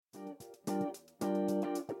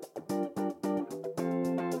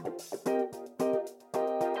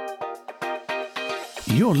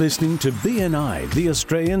You're listening to BNI, the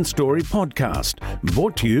Australian Story Podcast,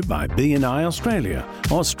 brought to you by BNI Australia,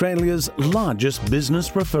 Australia's largest business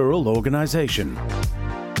referral organisation.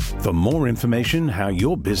 For more information how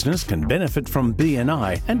your business can benefit from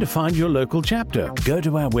BNI and to find your local chapter, go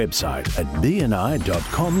to our website at bni.com.au.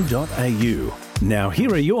 Now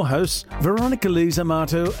here are your hosts, Veronica Lees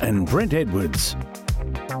Amato and Brent Edwards.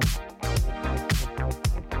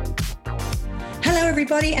 Hello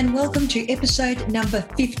everybody and welcome to episode number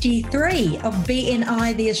 53 of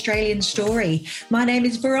BNI, the Australian Story. My name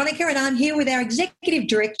is Veronica and I'm here with our Executive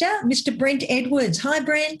Director, Mr. Brent Edwards. Hi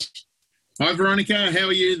Brent. Hi Veronica, how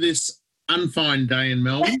are you this unfine day in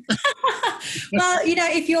Melbourne? Well, you know,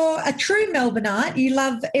 if you're a true Melbourneite, you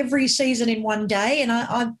love every season in one day, and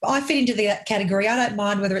I fit into the category. I don't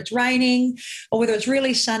mind whether it's raining or whether it's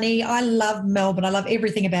really sunny. I love Melbourne. I love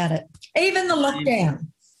everything about it, even the lockdown.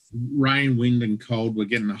 Rain, wind and cold. We're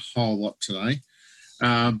getting a whole lot today.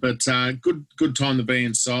 But good time to be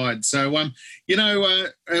inside. So, and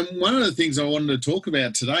one of the things I wanted to talk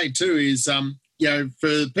about today too is,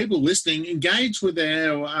 for people listening, engage with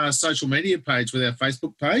our social media page, with our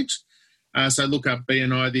Facebook page. So look up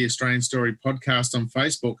BNI, the Australian Story Podcast on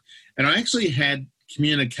Facebook. And I actually had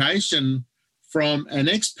communication from an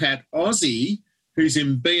expat Aussie who's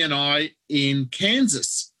in BNI in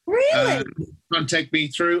Kansas. Really? Contact me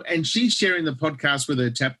through, and she's sharing the podcast with her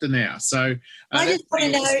chapter now. So I just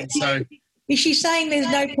want to know, is she saying there's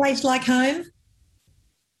no place like home?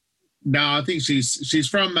 No, I think she's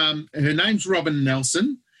from, her name's Robin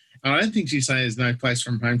Nelson. I don't think she's saying there's no place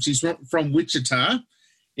from home. She's from Wichita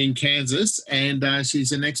in Kansas, and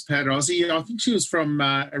she's an expat Aussie. I think she was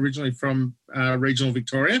originally from regional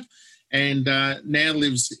Victoria, and now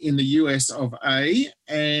lives in the US of A,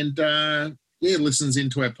 and listens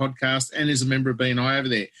into our podcast and is a member of BNI over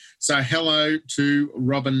there. So hello to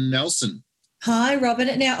Robin Nelson. Hi,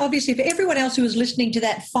 Robin. Now, obviously, for everyone else who was listening to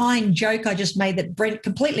that fine joke I just made that Brent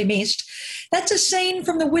completely missed, that's a scene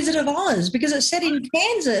from The Wizard of Oz because it's set in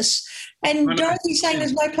Kansas, and Dorothy's saying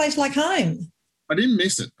there's no place like home. I didn't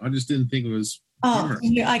miss it. I just didn't think it was humorous.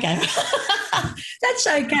 Okay. That's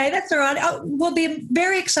okay. That's all right. Well, the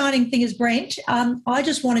very exciting thing is, Brent, I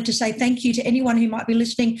just wanted to say thank you to anyone who might be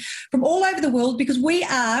listening from all over the world, because we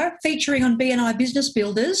are featuring on BNI Business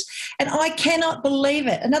Builders, and I cannot believe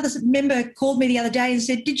it. Another member called me the other day and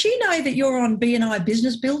said, "Did you know that you're on BNI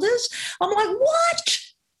Business Builders?" I'm like, "What?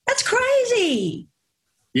 That's crazy."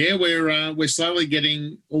 Yeah, we're slowly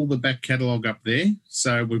getting all the back catalogue up there.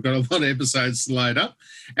 So we've got a lot of episodes to load up,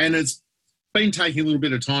 and it's been taking a little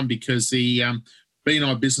bit of time because the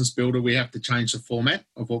BNI Business Builder, we have to change the format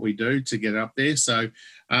of what we do to get it up there. So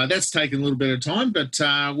that's taken a little bit of time, but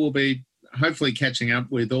we'll be hopefully catching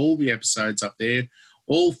up with all the episodes up there,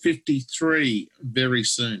 all 53 very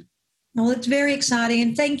soon. Well, it's very exciting,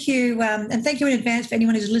 and thank you in advance for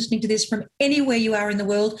anyone who's listening to this from anywhere you are in the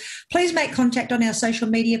world. Please make contact on our social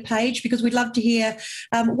media page, because we'd love to hear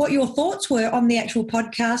what your thoughts were on the actual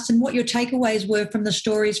podcast and what your takeaways were from the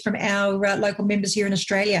stories from our local members here in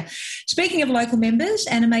Australia. Speaking of local members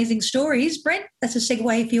and amazing stories, Brent, that's a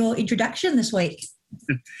segue for your introduction this week.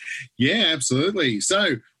 Yeah, absolutely.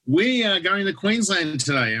 So we are going to Queensland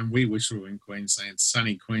today, and we wish we were in Queensland,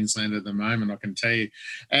 sunny Queensland at the moment, I can tell you.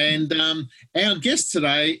 And our guest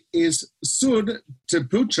today is Sud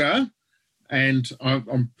Teputra, and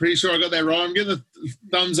I'm pretty sure I got that right. I'm getting a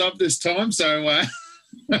thumbs up this time, so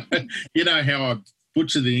you know how I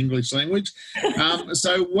butcher the English language.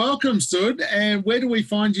 So welcome, Sud, and where do we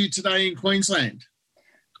find you today in Queensland?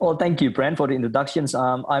 Well, thank you, Brent, for the introductions.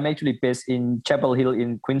 I'm actually based in Chapel Hill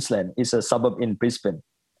in Queensland. It's a suburb in Brisbane.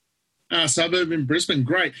 Suburb in Brisbane,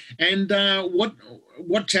 great. And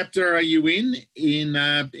what chapter are you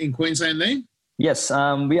in Queensland there? Yes,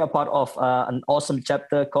 we are part of an awesome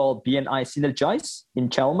chapter called BNI Synergize in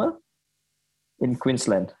Chalmer in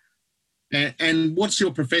Queensland. And what's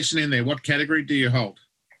your profession in there? What category do you hold?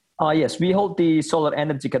 Yes, we hold the solar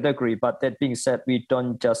energy category, but that being said, we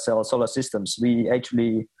don't just sell solar systems. We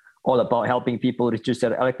actually all about helping people reduce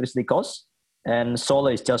their electricity costs. And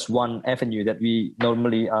solar is just one avenue that we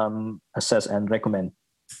normally assess and recommend.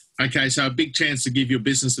 Okay, so a big chance to give your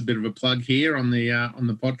business a bit of a plug here on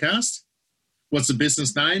the podcast. What's the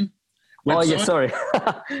business name? Website? Oh, yes, sorry.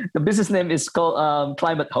 The business name is called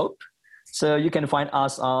Climate Hope. So you can find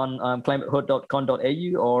us on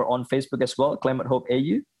climatehope.com.au or on Facebook as well, Climate Hope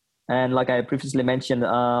AU. And like I previously mentioned,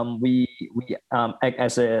 we act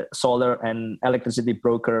as a solar and electricity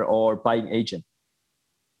broker or buying agent.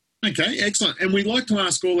 Okay, excellent. And we'd like to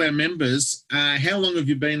ask all our members, how long have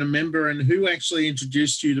you been a member and who actually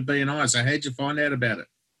introduced you to BNI? So how'd you find out about it?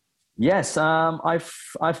 Yes,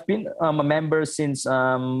 I've been a member since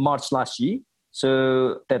March last year.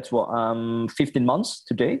 So that's what 15 months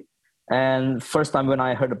today. And first time when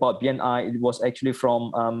I heard about BNI, it was actually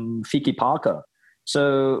from Vicky Parker.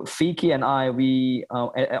 So Vicky and I, we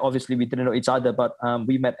obviously we didn't know each other, but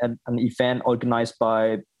we met at an event organized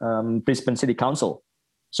by Brisbane City Council.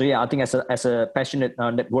 So yeah, I think as a passionate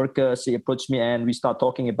networker, she approached me and we start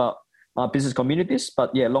talking about business communities.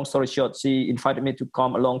 But yeah, long story short, she invited me to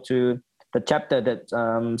come along to the chapter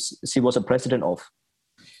that she was a president of.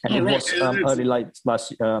 And it was early last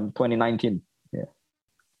 2019. Yeah.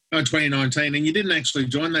 Oh, 2019. And you didn't actually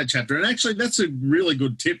join that chapter. And actually, that's a really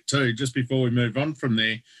good tip too, just before we move on from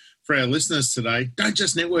there, for our listeners today. Don't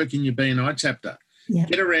just network in your BNI chapter. Yeah.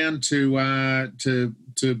 Get around to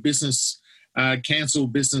business council,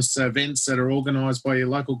 business events that are organised by your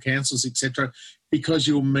local councils, etc., because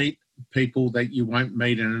you'll meet people that you won't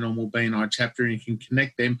meet in a normal BNI chapter, and you can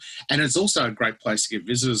connect them. And it's also a great place to get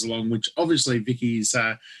visitors along, which obviously Vicky's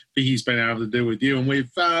been able to do with you. And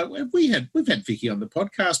we've had Vicky on the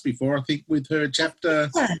podcast before, I think, with her chapter.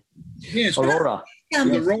 Yes, Aurora.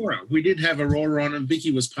 With Aurora. We did have Aurora on, and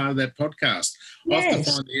Vicky was part of that podcast. I'll have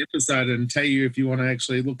to find the episode and tell you if you want to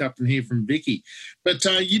actually look up and hear from Vicky. But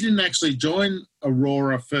you didn't actually join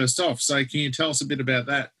Aurora first off, so can you tell us a bit about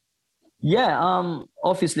that? Yeah,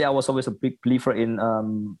 obviously I was always a big believer in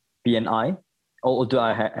BNI, although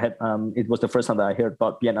I had it was the first time that I heard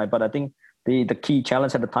about BNI. But I think the key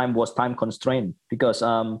challenge at the time was time constraint, because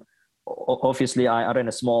obviously I ran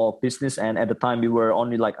a small business, and at the time we were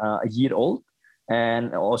only like a year old,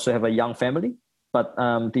 and also have a young family. But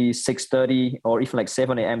the 6:30 or even like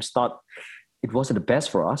 7 a.m. start, it wasn't the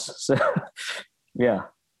best for us. So yeah,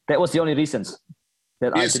 that was the only reasons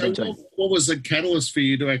that I didn't join. What was the catalyst for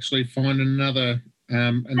you to actually find another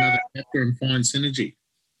chapter and find synergy?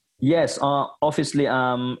 Yes, obviously,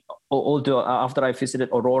 although after I visited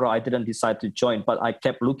Aurora, I didn't decide to join, but I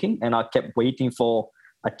kept looking and I kept waiting for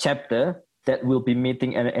a chapter that will be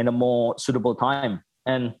meeting in a more suitable time.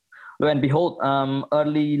 And lo and behold,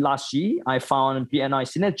 early last year, I found BNI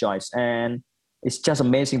Synergize, and it's just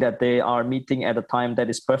amazing that they are meeting at a time that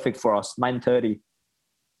is perfect for us, 9:30.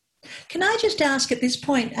 Can I just ask at this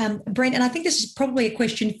point, Brent, and I think this is probably a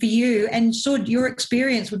question for you, and Sud, your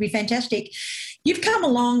experience would be fantastic. You've come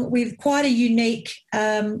along with quite a unique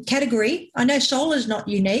category. I know solar is not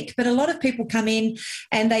unique, but a lot of people come in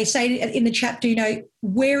and they say in the chapter, you know,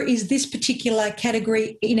 where is this particular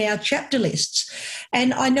category in our chapter lists?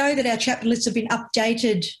 And I know that our chapter lists have been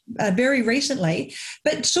updated very recently,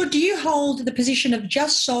 but so do you hold the position of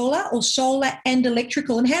just solar or solar and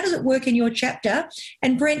electrical? And how does it work in your chapter?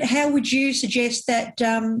 And Brent, how would you suggest that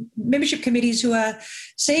membership committees who are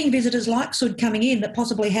seeing visitors like Sud coming in that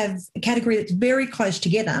possibly have a category that's very close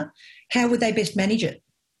together, how would they best manage it?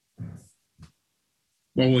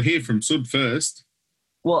 Well, we'll hear from Sud first.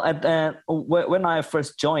 Well, when I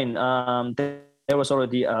first joined, there was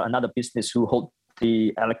already another business who held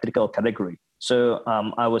the electrical category. So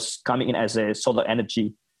I was coming in as a solar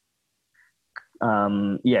energy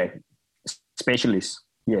specialist,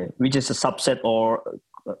 which is a subset or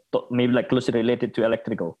maybe like closely related to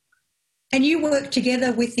electrical. And you work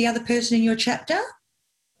together with the other person in your chapter?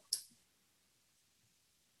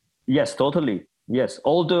 Yes, totally. Yes.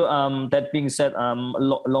 Although that being said,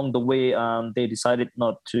 along the way, they decided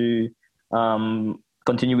not to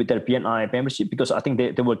continue with their BNI membership because I think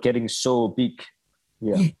they were getting so big.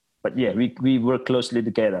 Yeah. But yeah, we work closely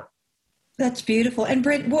together. That's beautiful. And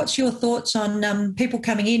Brent, what's your thoughts on people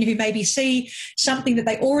coming in who maybe see something that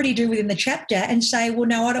they already do within the chapter and say, well,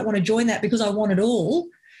 no, I don't want to join that because I want it all?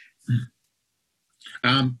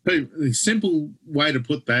 The simple way to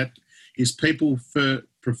put that is people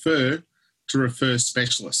prefer to refer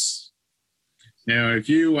specialists. Now, if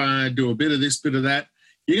you do a bit of this, bit of that,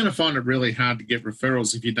 you're going to find it really hard to get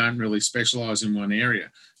referrals if you don't really specialise in one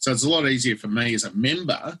area. So it's a lot easier for me as a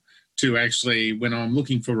member to actually, when I'm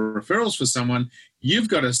looking for referrals for someone, you've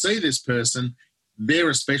got to see this person, they're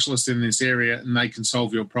a specialist in this area and they can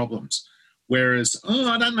solve your problems. Whereas,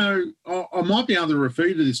 I don't know, I might be able to refer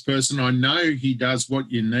you to this person. I know he does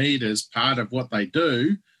what you need as part of what they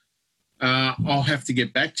do. I'll have to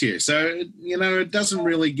get back to you. So, you know, it doesn't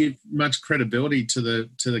really give much credibility to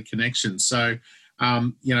the connection. So,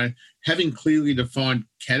 you know, having clearly defined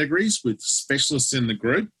categories with specialists in the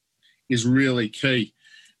group is really key.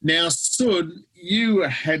 Now, Sud, you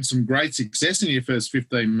had some great success in your first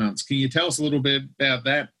 15 months. Can you tell us a little bit about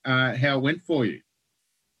that, how it went for you?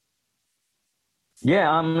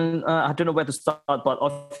 Yeah, I don't know where to start, but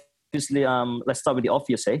obviously, let's start with the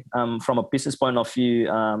obvious. From a business point of view,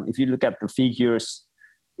 if you look at the figures,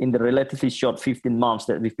 in the relatively short 15 months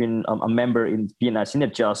that we've been a member in BNI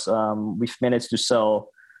Synergise, we've managed to sell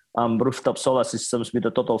rooftop solar systems with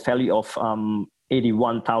a total value of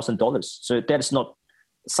 $81,000. So that is not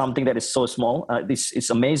something that is so small. It's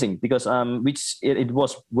amazing because it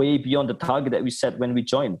was way beyond the target that we set when we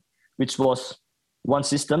joined, which was one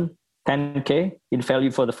system, 10K in value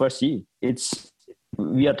for the first year.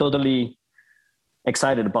 We are totally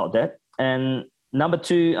excited about that. And number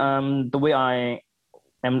two, the way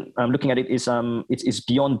I'm looking at it is it's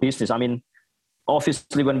beyond business. I mean,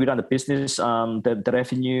 obviously, when we run the business, the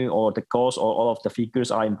revenue or the cost or all of the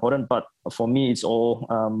figures are important. But for me, it's all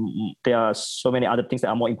there are so many other things that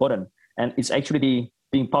are more important. And it's actually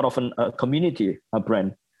being part of a community, a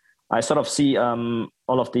brand. I sort of see all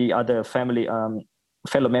of the other family,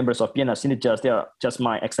 fellow members of BNI Synergise, they are just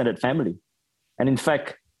my extended family. And in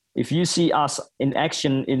fact, if you see us in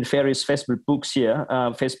action in various Facebook groups here,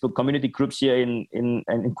 Facebook community groups here in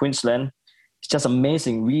Queensland, it's just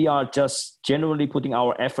amazing. We are just genuinely putting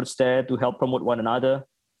our efforts there to help promote one another.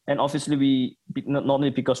 And obviously, we not only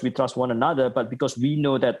because we trust one another, but because we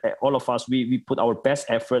know that all of us, we put our best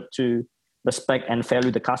effort to respect and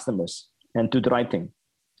value the customers and do the right thing.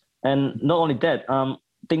 And not only that,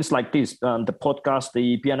 things like this, the podcast,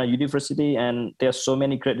 the BNI University, and there are so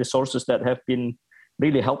many great resources that have been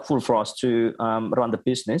really helpful for us to run the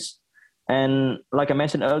business. And like I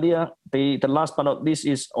mentioned earlier, the last but not least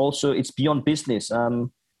is also, it's beyond business.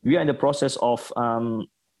 We are in the process of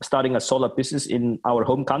starting a solar business in our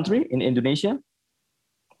home country, in Indonesia.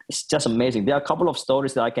 It's just amazing. There are a couple of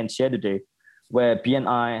stories that I can share today where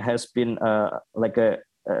BNI has been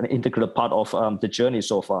an integral part of the journey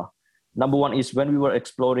so far. Number one is when we were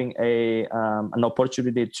exploring an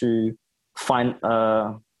opportunity to find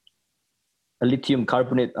a lithium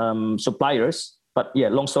carbonate suppliers. But yeah,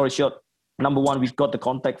 long story short, number one, we got the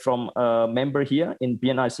contact from a member here in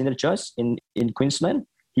BNI Synergise in Queensland.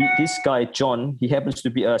 This guy, John, he happens to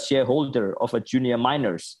be a shareholder of a junior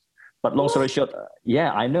miners. But long story short,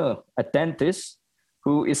 yeah, I know a dentist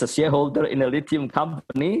who is a shareholder in a lithium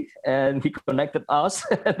company, and he connected us,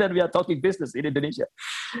 and then we are talking business in Indonesia.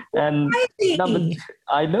 And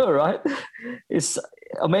I know, right? It's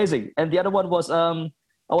amazing. And the other one was, I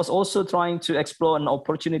was also trying to explore an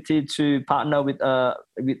opportunity to partner with a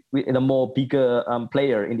more bigger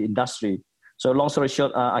player in the industry. So long story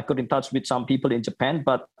short, I got in touch with some people in Japan,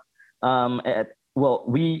 but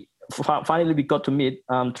we finally got to meet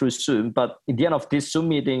through Zoom. But at the end of this Zoom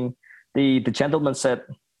meeting, the gentleman said,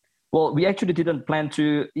 well, we actually didn't plan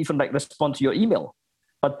to even respond to your email.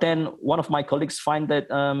 But then one of my colleagues find that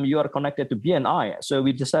you are connected to BNI. So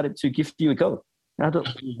we decided to give you a go. And I thought,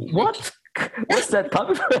 what? What's that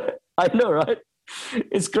coming from? I know, right?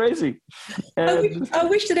 It's crazy. I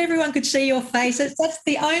wish that everyone could see your face. That's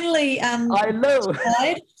the only I know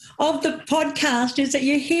side of the podcast is that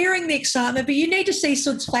you're hearing the excitement, but you need to see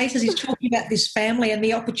Sud's face as he's talking about this family and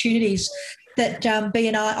the opportunities that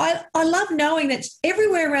BNI. I love knowing that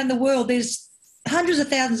everywhere around the world there's hundreds of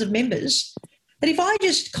thousands of members. That if I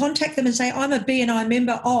just contact them and say I'm a BNI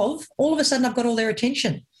member of, all of a sudden I've got all their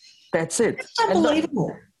attention. That's it. It's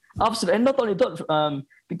unbelievable. Absolutely. And not only that,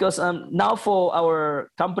 because now for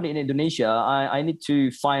our company in Indonesia, I need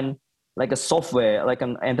to find like a software, like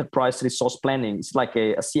an enterprise resource planning. It's like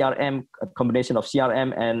a CRM, a combination of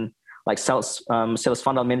CRM and like sales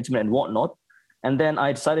funnel management and whatnot. And then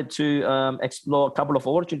I decided to explore a couple of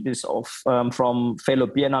opportunities from fellow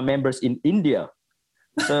BNI members in India.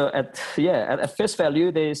 So at face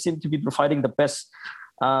value, they seem to be providing the best,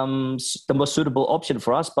 the most suitable option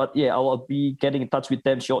for us. But yeah, I will be getting in touch with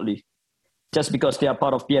them shortly, just because they are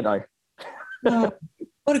part of BNI. Oh,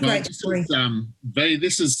 what a great story.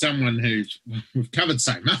 This is someone who's we've covered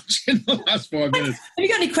so much in the last 5 minutes. Have you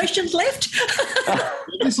got any questions left?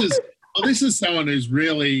 This is someone who's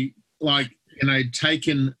really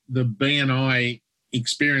taken the BNI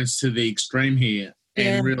experience to the extreme here.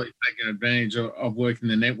 And really taking advantage of working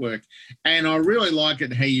the network. And I really like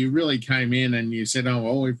it how you really came in and you said, oh,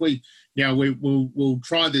 well, if we'll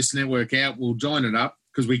try this network out, we'll join it up,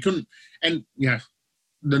 because we couldn't. And,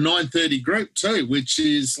 the 930 group too, which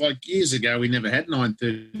is like years ago, we never had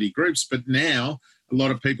 930 groups, but now a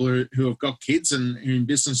lot of people who have got kids and who in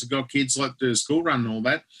business have got kids, like do a school run and all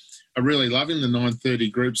that, are really loving the 9:30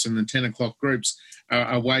 groups and the 10 o'clock groups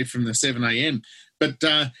away from the 7 a.m. But,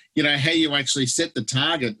 how you actually set the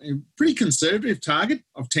target, a pretty conservative target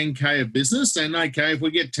of 10K of business. And, okay, if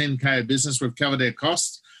we get 10K of business, we've covered our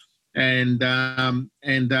costs and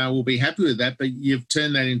we'll be happy with that. But you've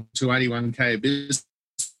turned that into 81K of business.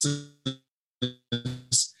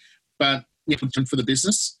 But for the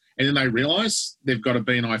business, and then they realise they've got a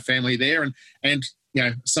BNI family there, and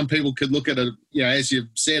some people could look at it, as you've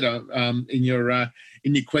said in your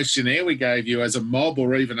questionnaire we gave you, as a mob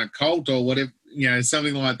or even a cult or whatever,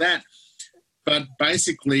 something like that. But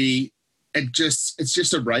basically, it's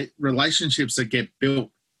just relationships that get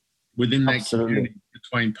built within that community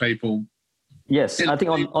between people. Yes, I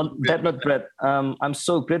think on that note, Brett, I'm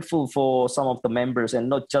so grateful for some of the members, and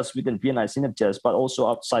not just within BNI Synergist, but also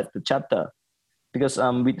outside the chapter, because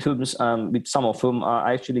with some of whom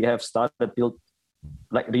I actually have started build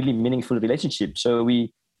like really meaningful relationships. So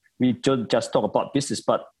we don't just talk about business,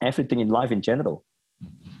 but everything in life in general.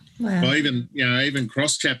 Wow. Well, even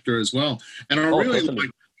cross chapter as well. And I really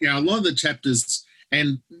like a lot of the chapters.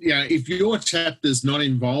 And if your chapter's not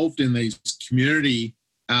involved in these community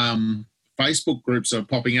Facebook groups are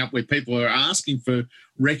popping up where people are asking for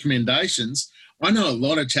recommendations, I know a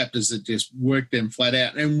lot of chapters that just work them flat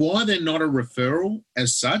out. And why they're not a referral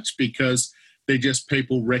as such, because they're just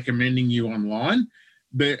people recommending you online.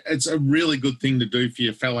 But it's a really good thing to do for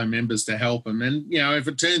your fellow members to help them. And, if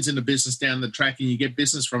it turns into business down the track and you get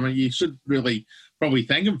business from it, you should really probably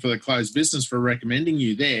thank them for the closed business for recommending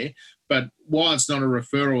you there. But while it's not a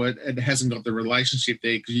referral, it hasn't got the relationship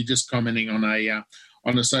there because you're just commenting on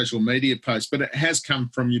a social media post. But it has come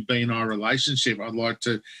from your BNI relationship. I'd like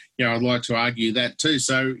to argue that too.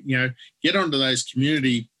 So, get onto those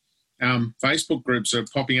community Facebook groups that are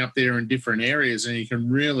popping up there in different areas, and you can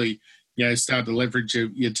really start to leverage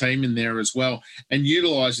your team in there as well, and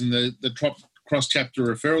utilising the cross-chapter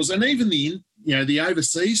referrals, and even the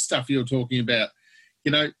overseas stuff you're talking about.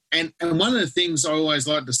 And one of the things I always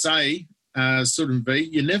like to say,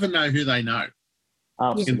 you never know who they know.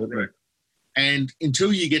 Absolutely. And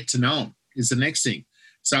until you get to know them is the next thing.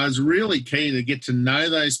 So it's really key to get to know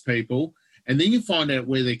those people, and then you find out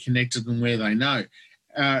where they're connected and where they know,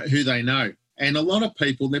 who they know. And a lot of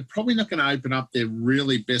people, they're probably not going to open up their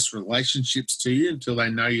really best relationships to you until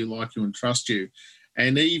they know you, like you, and trust you.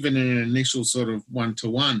 And even in an initial sort of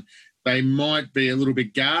one-to-one, they might be a little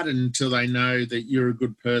bit guarded until they know that you're a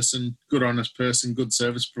good person, good, honest person, good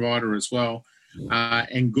service provider as well,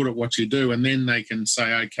 and good at what you do. And then they can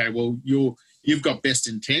say, okay, well, you've got best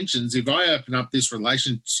intentions. If I open up this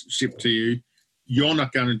relationship to you, you're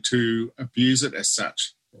not going to abuse it as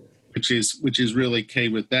such, which is really key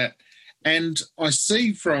with that. And I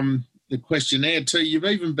see from the questionnaire too, you've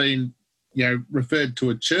even been, referred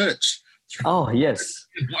to a church. Oh, yes.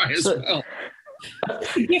 As well.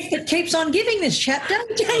 The gift that keeps on giving, this chapter.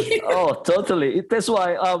 Oh, totally. That's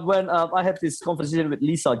why when I had this conversation with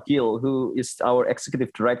Lisa Gill, who is our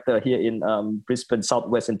executive director here in Brisbane,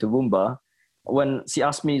 Southwest, and Toowoomba, when she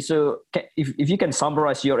asked me, so if you can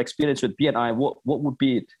summarize your experience with BNI, what would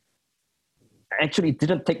be it? Actually, it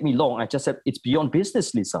didn't take me long. I just said, it's beyond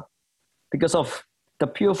business, Lisa. Because of the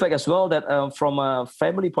pure fact as well that from a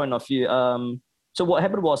family point of view, so what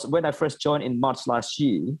happened was when I first joined in March last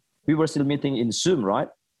year, we were still meeting in Zoom, right?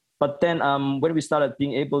 But then when we started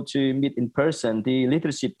being able to meet in person, the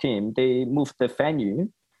leadership team, they moved the venue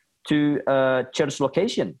to a church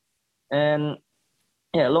location. And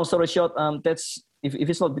long story short, that's if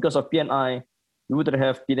it's not because of BNI, we wouldn't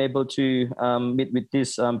have been able to meet with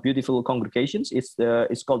these beautiful congregations. It's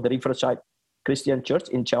called the Riverside Christian Church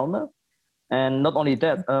in Chelmer. And not only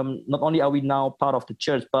that, not only are we now part of the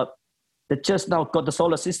church, but the church now got the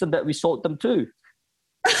solar system that we sold them to.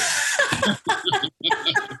 That's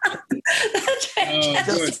fantastic.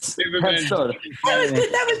 That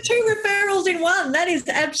was two referrals in one. That is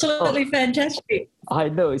absolutely fantastic. I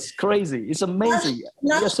know, it's crazy. It's amazing.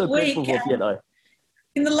 Last We're so grateful for BNI.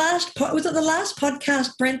 In the last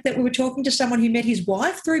podcast, Brent, that we were talking to someone who met his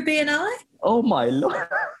wife through BNI? Oh my Lord.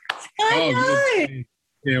 I know.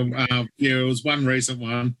 It was one recent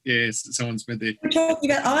one. Yes, someone's met there. We're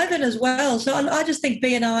talking about Ivan as well. So I just think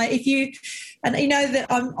BNI, that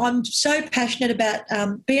I'm so passionate about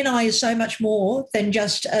BNI is so much more than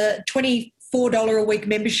just a $24 a week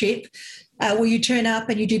membership where you turn up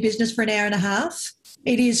and you do business for an hour and a half.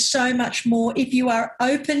 It is so much more if you are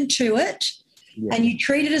open to it. Yeah. And you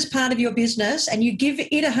treat it as part of your business and you give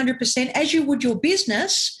it 100% as you would your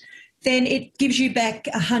business, then it gives you back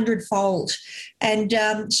 100-fold. And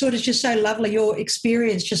sort of just so lovely. Your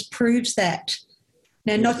experience just proves that.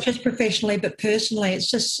 Now, not just professionally, but personally. It's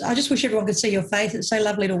just, I just wish everyone could see your face. It's so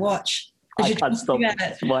lovely to watch. I can't stop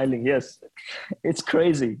smiling, yes. It's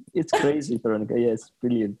crazy. It's crazy, Veronica. Yes,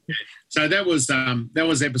 brilliant. So that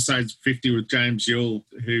was episode 50 with James Yule,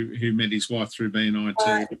 who met his wife through BNI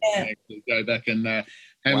too. Go back and have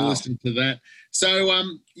a listen to that. So,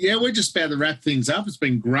 we're just about to wrap things up. It's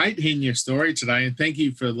been great hearing your story today, and thank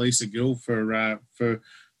you for Lisa Gill for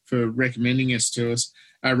recommending us to us.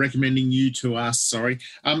 recommending you to us. Sorry.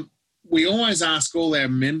 We always ask all our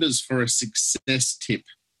members for a success tip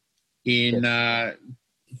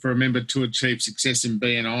for a member to achieve success in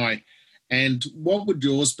BNI. And what would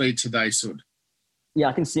yours be today, Sud? Yeah,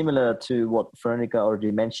 I think similar to what Veronica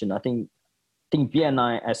already mentioned. I think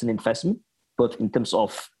BNI as an investment, both in terms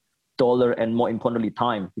of dollar and more importantly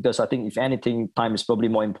time, because I think if anything, time is probably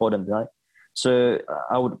more important, right? So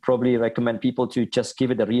I would probably recommend people to just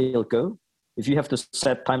give it a real go. If you have to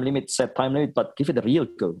set time limit, but give it a real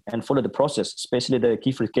go and follow the process, especially the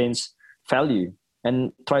key gains value,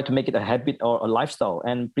 and try to make it a habit or a lifestyle.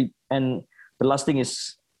 And the last thing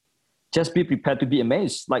is just be prepared to be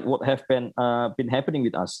amazed, like what have been happening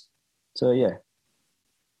with us. So yeah.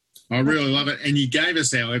 I really love it. And you gave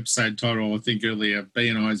us our episode title, I think, earlier,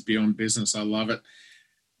 BNI's Beyond Business. I love it.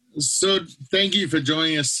 So thank you for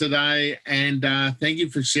joining us today, and thank you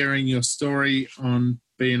for sharing your story on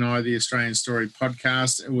BNI, the Australian Story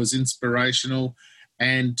podcast. It was inspirational,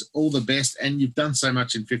 and all the best. And you've done so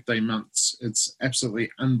much in 15 months. It's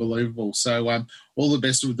absolutely unbelievable. So all the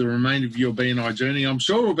best with the remainder of your BNI journey. I'm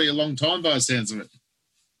sure it'll be a long time by the sounds of it.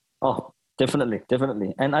 Oh, definitely.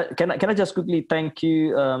 And can I just quickly thank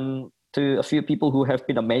you to a few people who have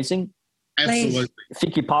been amazing. Absolutely.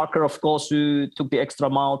 Vicky Parker, of course, who took the extra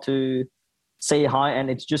mile to say hi and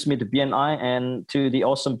introduce me to BNI, and to the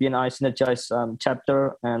awesome BNI Synergize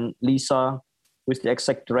chapter, and Lisa, who is the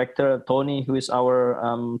exec director, Tony, who is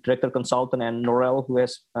our director consultant, and Norel, who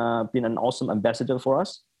has been an awesome ambassador for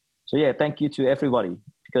us. So yeah, thank you to everybody,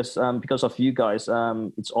 because of you guys,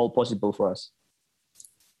 it's all possible for us.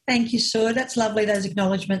 Thank you, Sud. That's lovely, those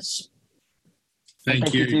acknowledgements.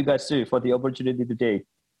 Thank you to you guys too for the opportunity today.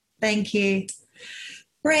 Thank you.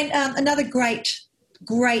 Brent, another great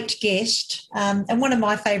guest, and one of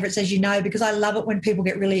my favourites, as you know, because I love it when people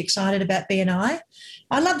get really excited about BNI.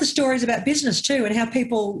 I love the stories about business too, and how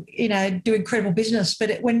people, do incredible business.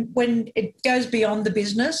 But when it goes beyond the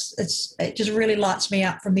business, it just really lights me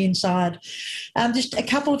up from the inside. Just a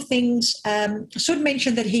couple of things. Sud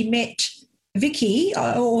mentioned that he met Vicky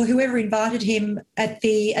or whoever invited him at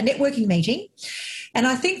a networking meeting. And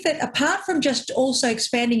I think that apart from just also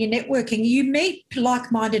expanding your networking, you meet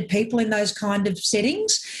like-minded people in those kind of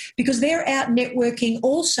settings, because they're out networking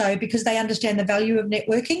also because they understand the value of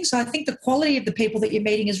networking. So I think the quality of the people that you're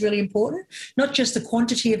meeting is really important, not just the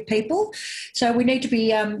quantity of people. So we need to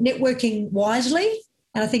be networking wisely.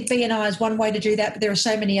 And I think BNI is one way to do that, but there are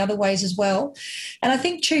so many other ways as well. And I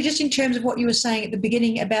think too, just in terms of what you were saying at the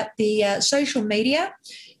beginning about the social media,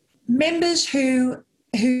 members who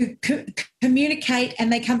communicate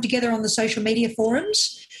and they come together on the social media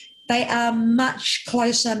forums, they are much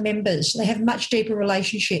closer members. They have much deeper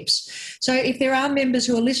relationships. So if there are members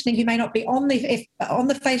who are listening who may not be on the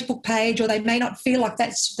Facebook page, or they may not feel like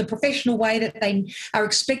that's the professional way that they are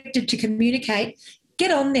expected to communicate,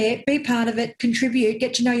 get on there, be part of it, contribute,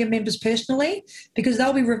 get to know your members personally, because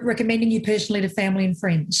they'll be recommending you personally to family and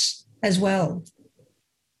friends as well.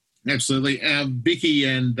 Absolutely. Vicky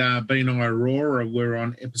and BNI Aurora were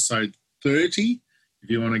on episode 30, if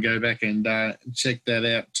you want to go back and check that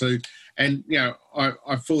out too. And,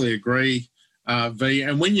 I fully agree, V.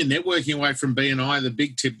 And when you're networking away from BNI, the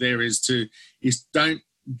big tip there is don't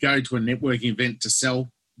go to a networking event to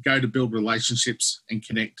sell, go to build relationships and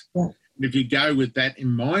connect. Yeah. And if you go with that in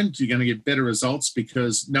mind, you're going to get better results,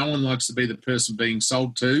 because no one likes to be the person being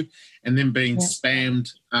sold to and then being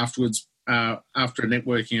spammed afterwards after a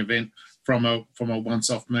networking event from a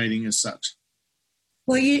once-off meeting as such.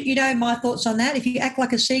 Well, you know my thoughts on that. If you act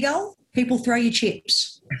like a seagull, people throw you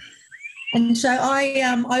chips. And so I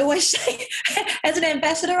always say, as an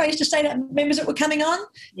ambassador, I used to say to members that were coming on,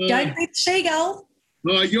 don't be the seagull.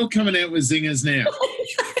 Well, you're coming out with zingers now.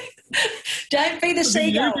 Don't be the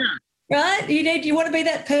seagull. Right? You want to be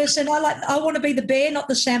that person. I want to be the bear, not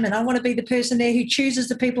the salmon. I want to be the person there who chooses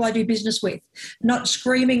the people I do business with, not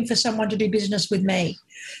screaming for someone to do business with me.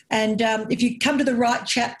 And if you come to the right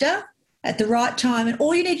chapter at the right time, and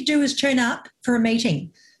all you need to do is turn up for a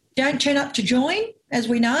meeting. Don't turn up to join, as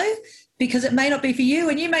we know, because it may not be for you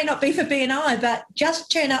and you may not be for BNI, but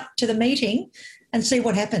just turn up to the meeting and see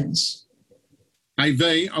what happens. Hey,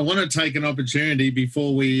 V, I want to take an opportunity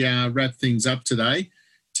before we wrap things up today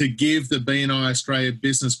to give the BNI Australia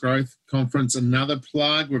Business Growth Conference another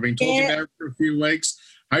plug. We've been talking about it for a few weeks.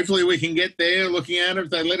 Hopefully we can get there, looking at it, if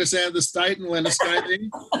they let us out of the state and let us go there.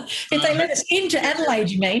 If they let us into Adelaide,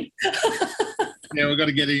 you mean? Yeah, we've got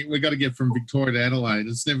to get from Victoria to Adelaide.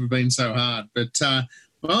 It's never been so hard. But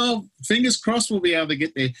Well, fingers crossed we'll be able to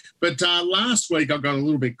get there. But last week I got a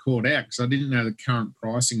little bit caught out because I didn't know the current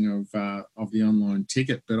pricing of the online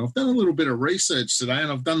ticket. But I've done a little bit of research today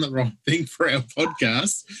and I've done the right thing for our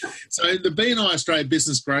podcast. So the BNI Australia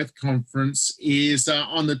Business Growth Conference is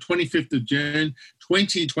on the 25th of June,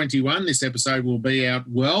 2021. This episode will be out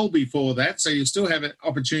well before that. So you still have an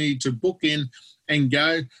opportunity to book in and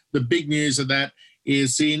go. The big news of that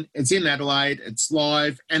is it's in Adelaide, it's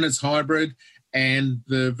live and it's hybrid. And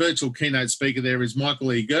the virtual keynote speaker there is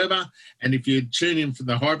Michael E. Gerber. And if you tune in for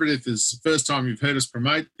the hybrid, if this is the first time you've heard us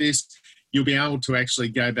promote this, you'll be able to actually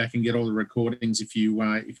go back and get all the recordings. If you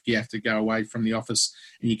have to go away from the office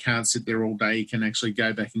and you can't sit there all day, you can actually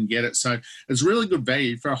go back and get it. So it's really good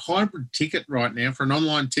value for a hybrid ticket right now, for an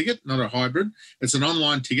online ticket, not a hybrid. It's an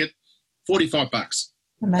online ticket, $45.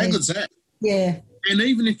 Amazing. How good's that? Yeah. And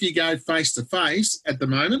even if you go face-to-face at the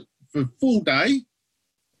moment for full day,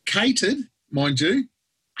 catered, mind you,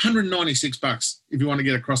 $196 if you want to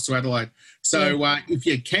get across to Adelaide. So if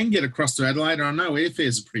you can get across to Adelaide, I know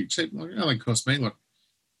airfares are pretty cheap. It only cost me like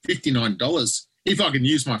 $59 if I can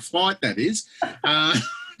use my flight, that is,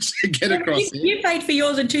 to get across there. You paid for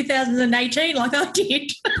yours in 2018 like I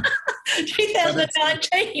did.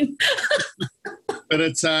 2019. But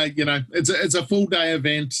it's it's a full day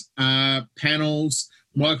event, panels,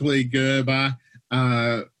 Michael E. Gerber,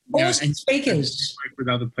 awesome speakers. With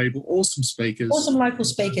other people, awesome speakers. Awesome local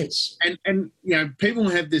speakers. And people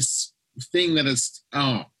have this thing that it's,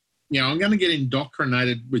 I'm going to get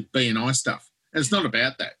indoctrinated with BNI stuff. And it's not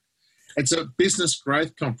about that. It's a business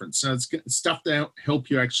growth conference. So it's stuff to help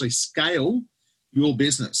you actually scale your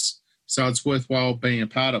business. So it's worthwhile being a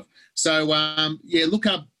part of. So, look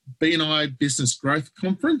up BNI Business Growth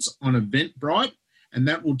Conference on Eventbrite, and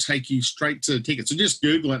that will take you straight to the ticket. So just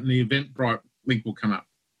Google it and the Eventbrite link will come up.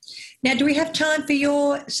 Now, do we have time for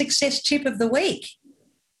your success tip of the week?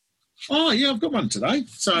 Oh, yeah, I've got one today.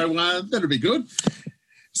 So that'll be good.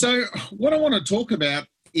 So what I want to talk about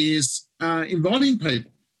is inviting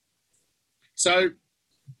people. So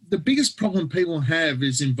the biggest problem people have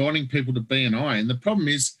is inviting people to BNI. And the problem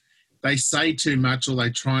is they say too much or they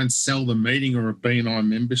try and sell the meeting or a BNI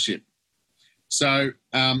membership. So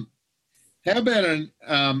how about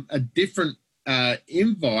a different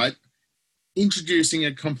invite, introducing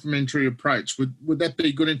a complimentary approach? Would that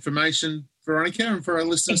be good information, Veronica, and for our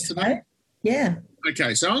listeners today? Yeah.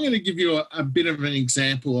 Okay, so I'm going to give you a bit of an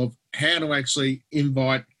example of how to actually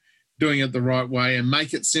invite, doing it the right way and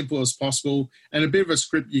make it simple as possible, and a bit of a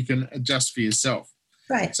script you can adjust for yourself.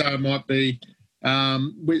 Right. So it might be,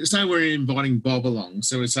 say we're inviting Bob along.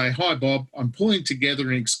 So we say, hi, Bob, I'm pulling together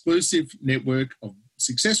an exclusive network of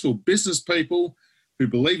successful business people who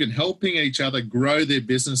believe in helping each other grow their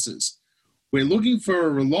businesses. We're looking for a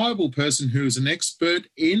reliable person who is an expert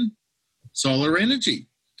in solar energy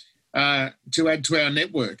to add to our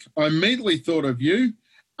network. I immediately thought of you.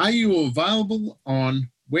 Are you available on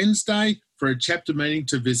Wednesday for a chapter meeting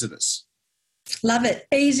to visit us? Love it.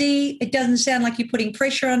 Easy. It doesn't sound like you're putting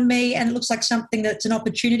pressure on me, and it looks like something that's an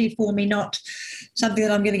opportunity for me, not something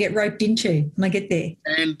that I'm going to get roped into when I get there.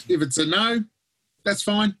 And if it's a no, that's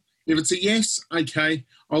fine. If it's a yes, okay,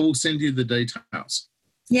 I will send you the details.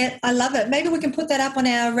 Yeah, I love it. Maybe we can put that up on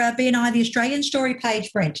our BNI, the Australian story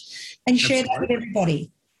page, Brent, and share that with everybody.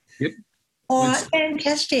 Yep. All right,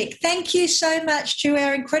 fantastic. Thank you so much to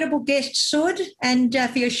our incredible guest, Sud, and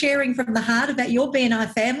for your sharing from the heart about your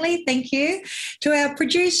BNI family. Thank you. To our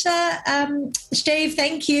producer, Steve,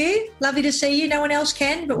 thank you. Lovely to see you. No one else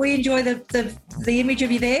can, but we enjoy the image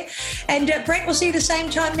of you there. And Brent, we'll see you the same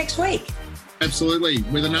time next week. Absolutely,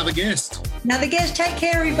 with another guest. Another guest. Take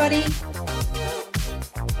care, everybody.